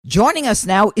Joining us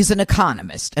now is an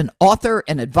economist, an author,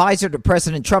 and advisor to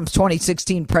President Trump's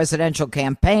 2016 presidential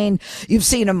campaign. You've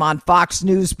seen him on Fox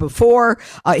News before.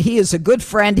 He is a good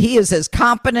friend. He is as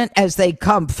competent as they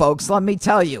come, folks. Let me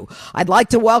tell you. I'd like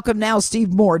to welcome now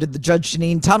Steve Moore to the Judge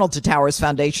Jeanine Tunnel to Towers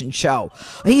Foundation show.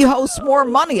 He hosts More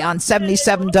Money on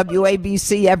 77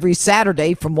 WABC every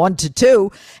Saturday from 1 to 2.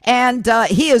 And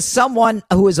he is someone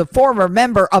who is a former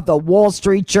member of the Wall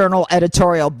Street Journal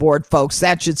editorial board, folks.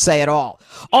 That should say it all.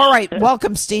 All right.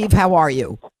 Welcome, Steve. How are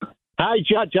you? Hi,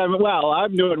 Judge. I'm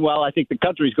doing well. I think the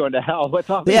country's going to hell.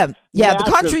 Yeah. The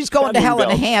country's going to hell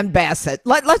in a handbasket.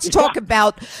 Let's talk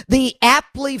about the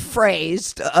aptly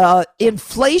phrased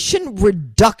Inflation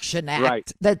Reduction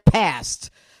Act that passed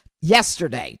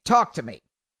yesterday. Talk to me.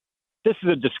 This is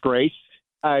a disgrace.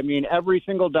 I mean, every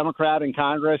single Democrat in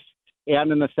Congress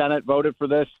and in the Senate voted for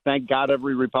this. Thank God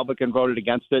every Republican voted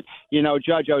against it. You know,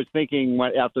 Judge, I was thinking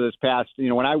after this passed,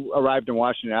 when I arrived in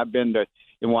Washington, I've been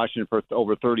in Washington for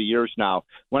over 30 years now.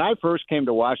 When I first came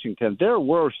to Washington, there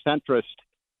were centrist,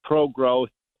 pro-growth,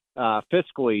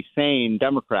 fiscally sane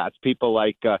Democrats, people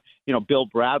like, Bill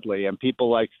Bradley and people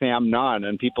like Sam Nunn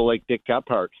and people like Dick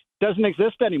Gephardt. Doesn't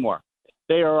exist anymore.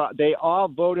 They all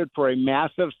voted for a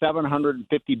massive $750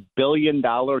 billion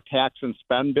tax and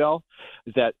spend bill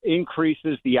that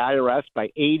increases the IRS by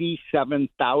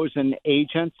 87,000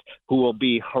 agents who will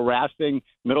be harassing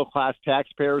middle-class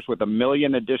taxpayers with 1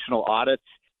 million additional audits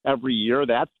every year.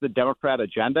 That's the Democrat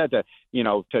agenda to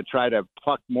try to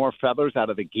pluck more feathers out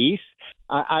of the geese.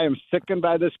 I am sickened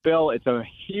by this bill. It's a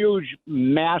huge,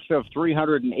 massive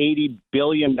 $380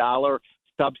 billion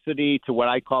subsidy to what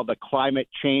I call the climate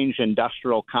change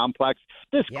industrial complex.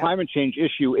 This climate change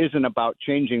issue isn't about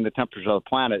changing the temperature of the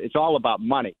planet. It's all about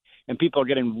money. And people are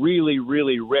getting really,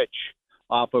 really rich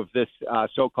off of this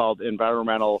so-called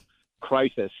environmental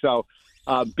crisis. So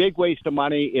big waste of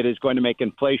money. It is going to make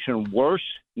inflation worse,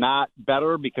 not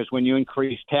better, because when you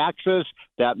increase taxes,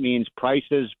 that means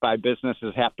prices by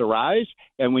businesses have to rise.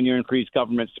 And when you increase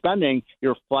government spending,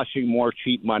 you're flushing more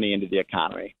cheap money into the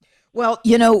economy. Well,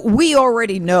 we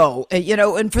already know,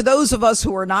 and for those of us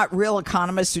who are not real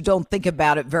economists who don't think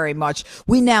about it very much,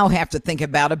 we now have to think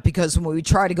about it because when we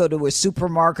try to go to a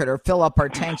supermarket or fill up our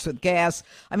tanks with gas,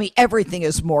 I mean, everything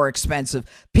is more expensive.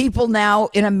 People now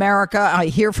in America, I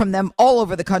hear from them all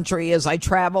over the country as I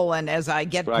travel and as I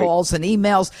get calls and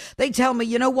emails. They tell me,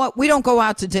 you know what? We don't go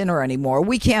out to dinner anymore.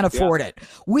 We can't afford it.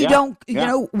 We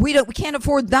can't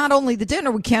afford not only the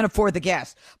dinner, we can't afford the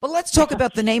gas. But let's talk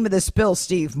about the name of this bill,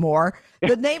 Steve Moore.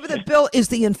 The name of the bill is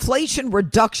the Inflation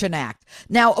Reduction Act.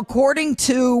 Now, according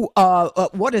to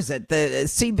what is it, the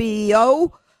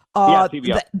CBO?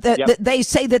 CBO. They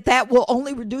say that will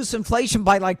only reduce inflation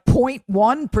by like 0.1%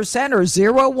 or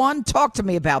 0.1. Talk to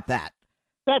me about that.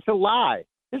 That's a lie.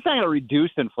 It's not going to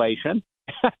reduce inflation.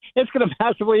 It's going to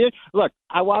massively. Look,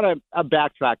 I want to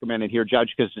backtrack a minute here,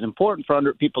 Judge, because it's important for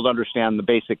people to understand the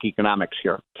basic economics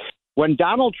here. When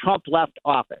Donald Trump left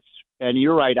office, and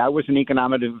you're right, I was an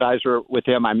economic advisor with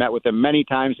him. I met with him many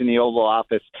times in the Oval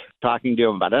Office, talking to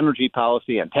him about energy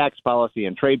policy and tax policy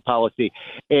and trade policy.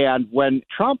 And when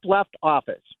Trump left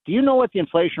office, do you know what the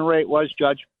inflation rate was,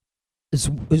 Judge? Is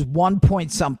 1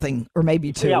 point something, or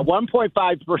maybe 2. Yeah,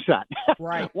 1.5%.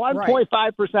 Right.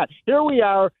 1.5%. Here we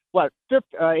are,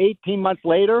 18 months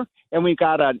later, and we've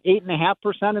got an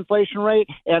 8.5% inflation rate.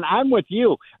 And I'm with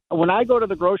you. When I go to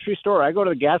the grocery store, I go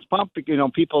to the gas pump.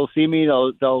 People see me,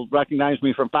 they'll recognize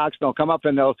me from Fox. They'll come up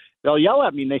and they'll yell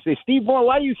at me. And they say, "Steve Moore,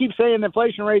 why do you keep saying the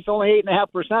inflation rate's only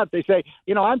 8.5%?" They say,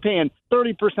 I'm paying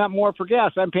 30% more for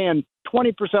gas. I'm paying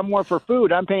 20% more for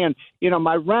food. I'm paying,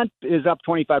 my rent is up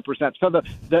 25%. So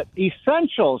the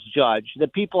essentials, Judge,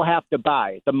 that people have to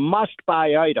buy, the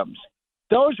must-buy items,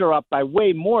 those are up by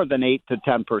way more than 8 to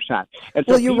 10%. And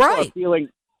so you're right.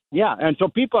 And so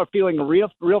people are feeling a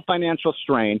real financial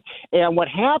strain. And what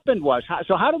happened was,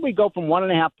 so how did we go from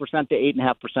 1.5% to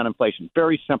 8.5% inflation?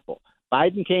 Very simple.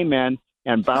 Biden came in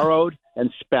and borrowed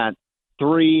and spent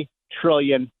 $3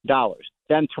 trillion.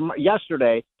 Then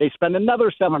yesterday, they spent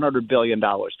another $700 billion.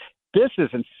 This is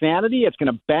insanity. It's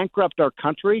going to bankrupt our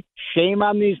country. Shame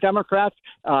on these Democrats.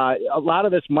 A lot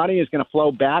of this money is going to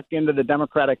flow back into the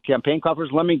Democratic campaign coffers.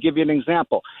 Let me give you an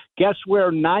example. Guess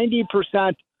where 90%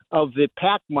 of the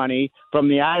PAC money from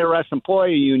the IRS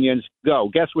employee unions go?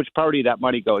 Guess which party that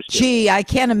money goes to? Gee, I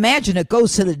can't imagine it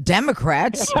goes to the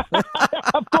Democrats.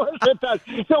 Of course it does.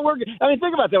 So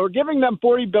think about that. We're giving them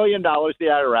 $40 billion, the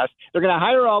IRS. They're going to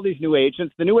hire all these new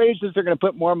agents. The new agents are going to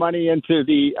put more money into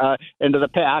the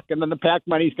PAC, and then the PAC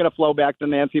money is going to flow back to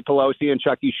Nancy Pelosi and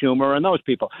Chucky Schumer and those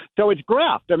people. So it's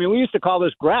graft. I mean, we used to call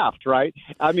this graft, right?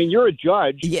 I mean, you're a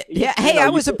judge. Yeah. Hey, I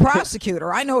was a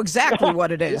prosecutor. I know exactly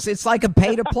what it is. It's like a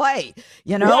pay to play,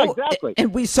 Yeah, exactly.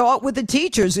 And we saw it with the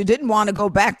teachers who didn't want to go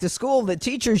back to school, the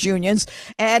teachers unions,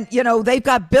 and they've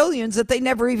got billions that they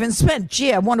never even spent.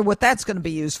 Gee, I wonder what that's going to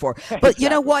be used for. But exactly. You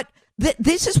know what?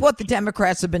 This is what the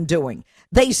Democrats have been doing.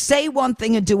 They say one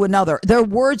thing and do another. Their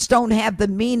words don't have the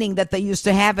meaning that they used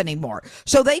to have anymore.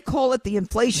 So they call it the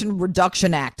Inflation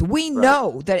Reduction Act. We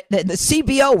know that the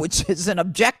CBO, which is an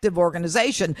objective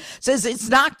organization, says it's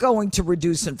not going to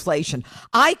reduce inflation.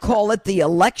 I call it the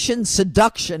Election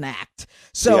Seduction Act.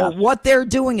 So what they're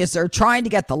doing is they're trying to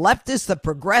get the leftists, the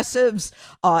progressives,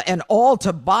 and all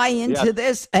to buy into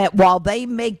this while they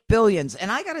make billions. And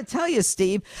I got to tell you,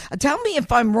 Steve, tell me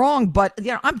if I'm wrong, but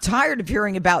I'm tired of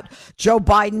hearing about Joe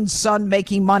Biden's son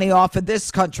making money off of this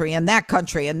country and that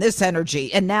country and this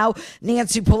energy. And now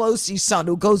Nancy Pelosi's son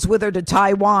who goes with her to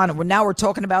Taiwan. And now we're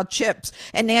talking about chips.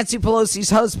 And Nancy Pelosi's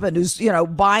husband who's,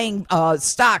 buying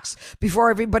stocks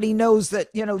before everybody knows that,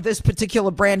 this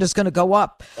particular brand is going to go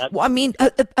up. I mean,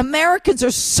 Americans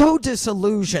are so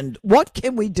disillusioned. What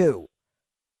can we do?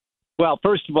 Well,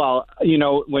 first of all,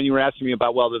 when you were asking me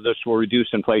about whether this will reduce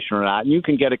inflation or not, and you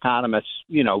can get economists,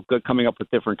 coming up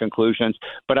with different conclusions.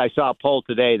 But I saw a poll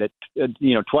today that,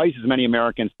 twice as many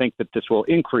Americans think that this will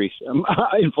increase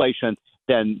inflation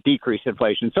than decrease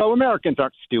inflation. So Americans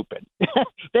aren't stupid.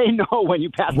 They know when you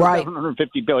pass a $750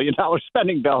 billion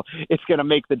spending bill, it's going to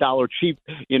make the dollar cheap.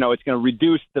 It's going to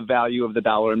reduce the value of the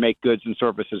dollar and make goods and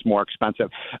services more expensive.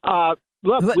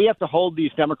 Look, we have to hold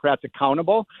these Democrats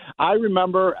accountable. I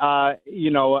remember, I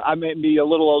may be a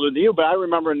little older than you, but I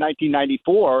remember in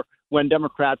 1994 when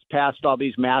Democrats passed all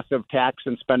these massive tax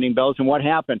and spending bills. And what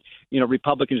happened?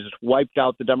 Republicans just wiped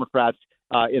out the Democrats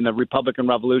in the Republican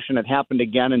Revolution. It happened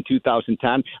again in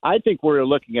 2010. I think we're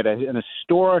looking at an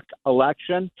historic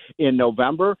election in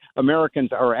November. Americans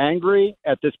are angry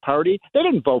at this party. They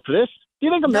didn't vote for this. Do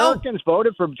you think Americans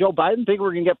voted for Joe Biden, think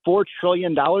we're going to get $4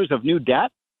 trillion of new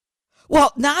debt?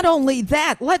 Well, not only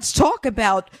that, let's talk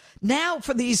about now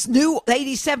for these new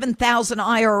 87,000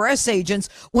 IRS agents,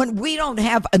 when we don't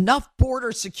have enough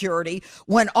border security,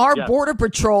 when our border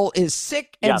patrol is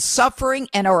sick and suffering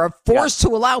and are forced to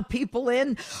allow people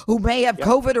in who may have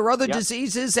COVID or other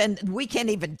diseases, and we can't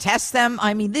even test them.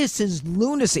 I mean, this is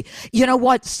lunacy. You know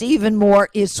what, Stephen Moore,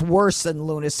 it's worse than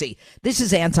lunacy. This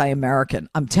is anti-American.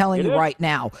 I'm telling you right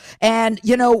now. And,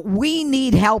 we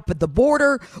need help at the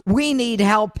border. We need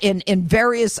help in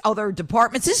various other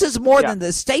departments. This is more than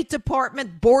the State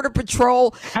Department, Border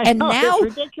Patrol. And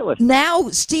now,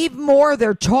 Steve Moore,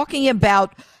 they're talking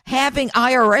about having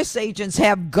IRS agents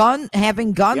having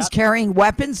guns, carrying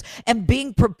weapons, and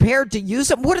being prepared to use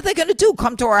them. What are they going to do?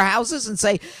 Come to our houses and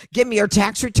say, give me your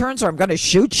tax returns or I'm going to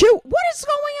shoot you? What is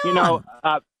going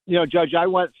on? Judge, I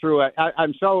went through it.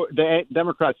 The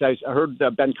Democrats, I heard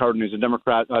Ben Cardin, who's a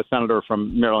Democrat senator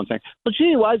from Maryland, saying, well,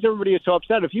 gee, why is everybody so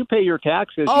upset? If you pay your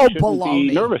taxes, you shouldn't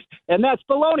be nervous. And that's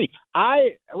baloney.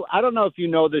 I don't know if you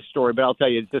know this story, but I'll tell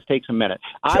you, it just takes a minute.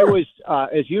 Sure. I was,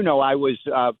 as you know,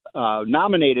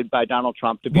 nominated by Donald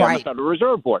Trump to be on the Federal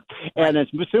Reserve Board. And as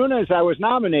soon as I was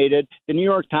nominated, the New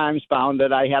York Times found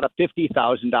that I had a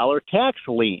 $50,000 tax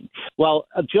lien. Well,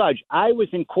 Judge, I was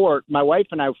in court, my wife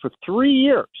and I, for 3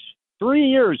 years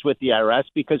with the IRS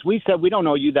because we said we don't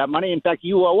owe you that money. In fact,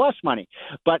 you owe us money.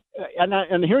 But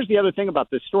and here's the other thing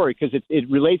about this story, because it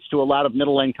relates to a lot of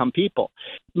middle income people.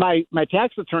 My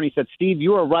tax attorney said, Steve,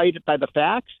 you are right by the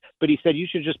facts, but he said you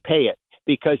should just pay it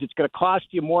because it's going to cost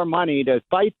you more money to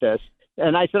fight this.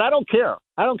 And I said, I don't care.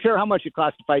 I don't care how much it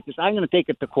costs to fight this. I'm going to take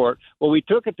it to court. Well, we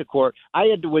took it to court. I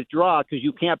had to withdraw because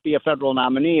you can't be a federal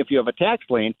nominee if you have a tax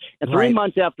lien. And 3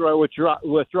 months after I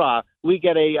withdraw, we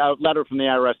get a letter from the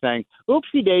IRS saying,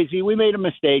 oopsie daisy, we made a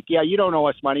mistake. Yeah, you don't owe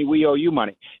us money. We owe you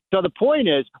money. So the point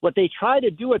is, what they try to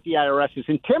do at the IRS is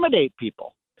intimidate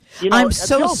people. I'm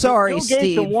so sorry, Bill Steve.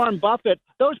 Gates and Warren Buffett,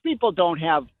 those people don't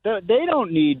have, they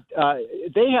don't need,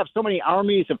 they have so many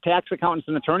armies of tax accountants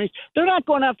and attorneys. They're not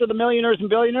going after the millionaires and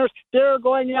billionaires. They're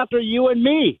going after you and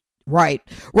me. Right,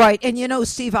 right. And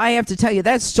Steve, I have to tell you,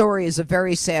 that story is a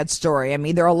very sad story. I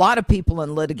mean, there are a lot of people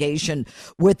in litigation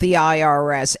with the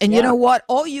IRS. And you know what?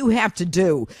 All you have to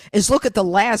do is look at the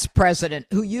last president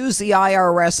who used the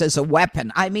IRS as a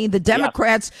weapon. I mean, the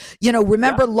Democrats,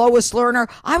 remember Lois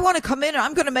Lerner? I want to come in and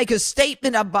I'm going to make a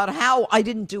statement about how I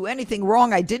didn't do anything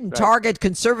wrong. I didn't target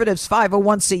conservatives,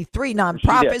 501c3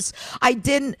 nonprofits. I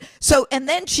didn't. So, and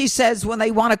then she says, when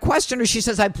they want to question her, she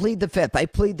says, I plead the fifth. I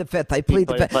plead the fifth. I plead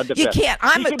the fifth. You can't.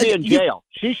 She should be in jail.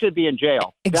 She should be in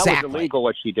jail. Exactly. That was illegal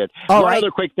what she did. All One right. other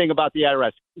quick thing about the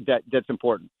IRS that's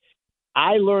important.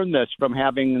 I learned this from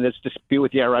having this dispute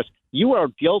with the IRS. You are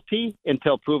guilty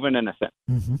until proven innocent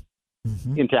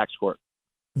in tax court.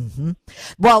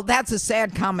 Well, that's a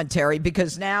sad commentary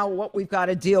because now what we've got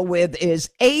to deal with is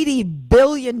 $80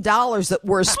 billion that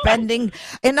we're spending.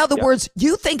 In other words,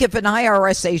 you think if an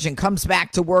IRS agent comes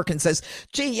back to work and says,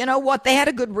 gee, you know what? They had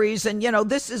a good reason.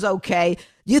 This is okay.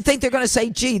 You think they're going to say,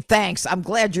 gee, thanks. I'm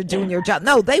glad you're doing your job.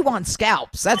 No, they want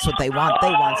scalps. That's what they want.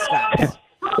 They want scalps.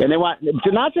 And they want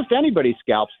not just anybody's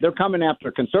scalps. They're coming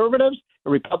after conservatives,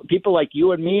 people like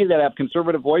you and me that have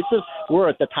conservative voices. We're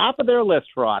at the top of their list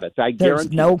for audits. I guarantee.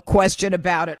 There's no question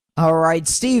about it. All right,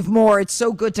 Steve Moore, it's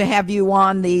so good to have you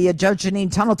on the Judge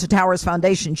Jeanine Tunnel to Towers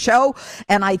Foundation show.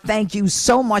 And I thank you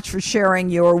so much for sharing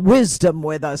your wisdom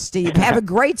with us, Steve. Have a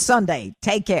great Sunday.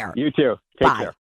 Take care. You too. Take Bye. care.